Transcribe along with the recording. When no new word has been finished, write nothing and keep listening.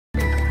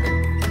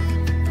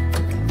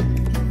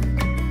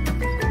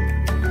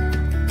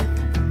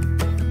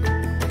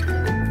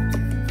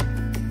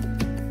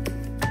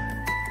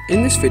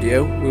In this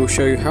video, we will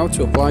show you how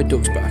to apply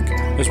Duxback,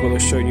 as well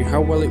as showing you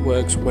how well it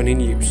works when in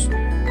use.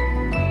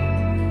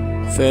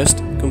 First,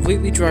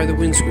 completely dry the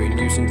windscreen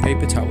using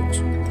paper towels.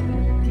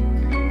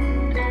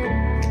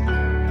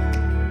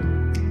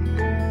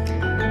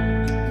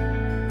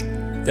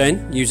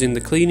 Then, using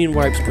the cleaning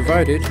wipes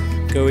provided,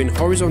 go in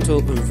horizontal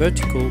and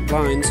vertical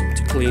lines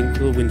to clean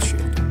the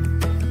windshield.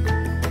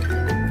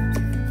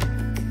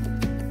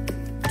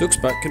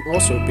 Duxback can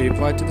also be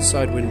applied to the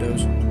side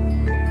windows.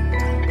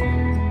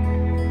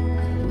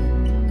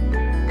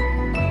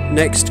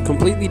 Next,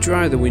 completely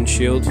dry the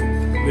windshield,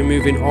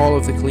 removing all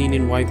of the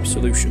cleaning wipe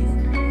solution.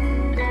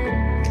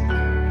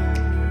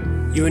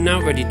 You are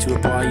now ready to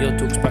apply your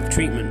Duxback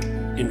treatment.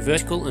 In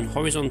vertical and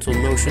horizontal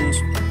motions,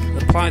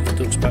 apply the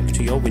Duxback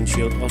to your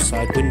windshield or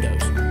side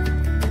windows.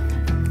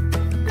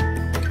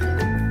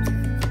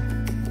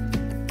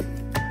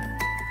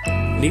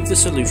 Leave the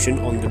solution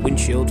on the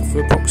windshield for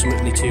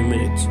approximately 2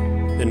 minutes,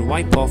 then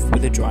wipe off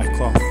with a dry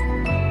cloth.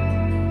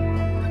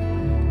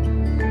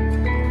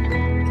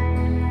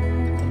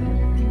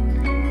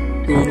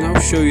 We will now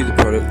show you the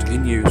product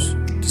in use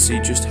to see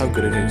just how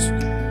good it is.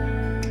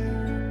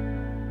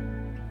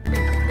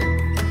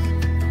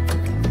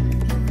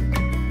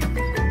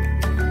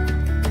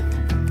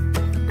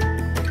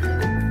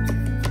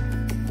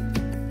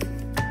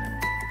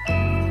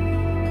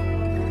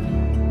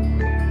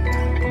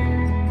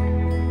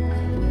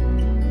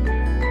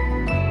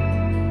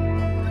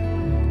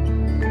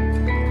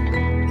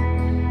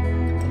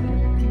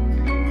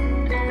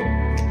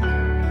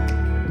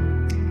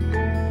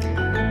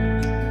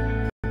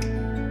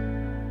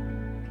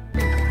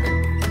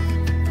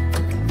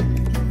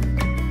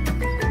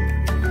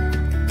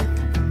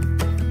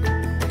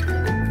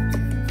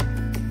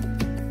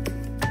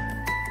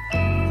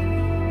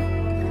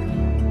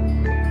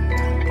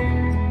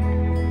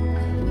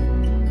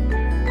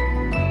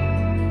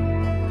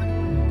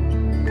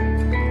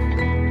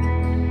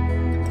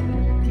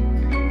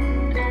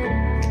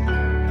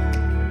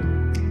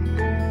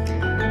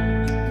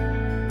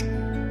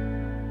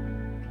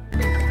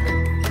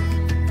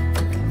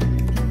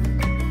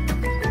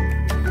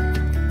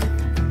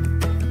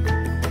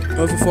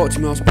 Over 40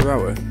 miles per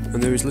hour,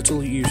 and there is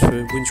little use for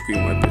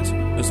windscreen wipers,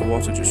 as the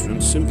water just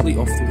runs simply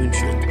off the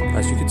windshield,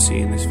 as you can see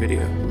in this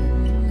video.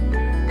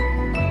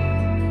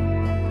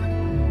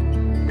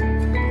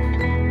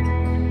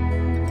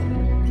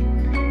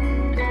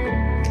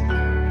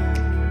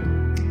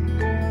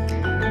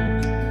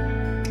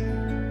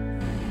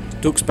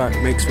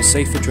 Duxback makes for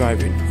safer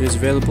driving and is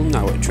available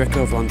now at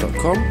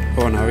overland.com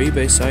or on our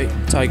eBay site,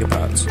 Tiger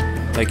Parts.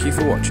 Thank you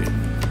for watching.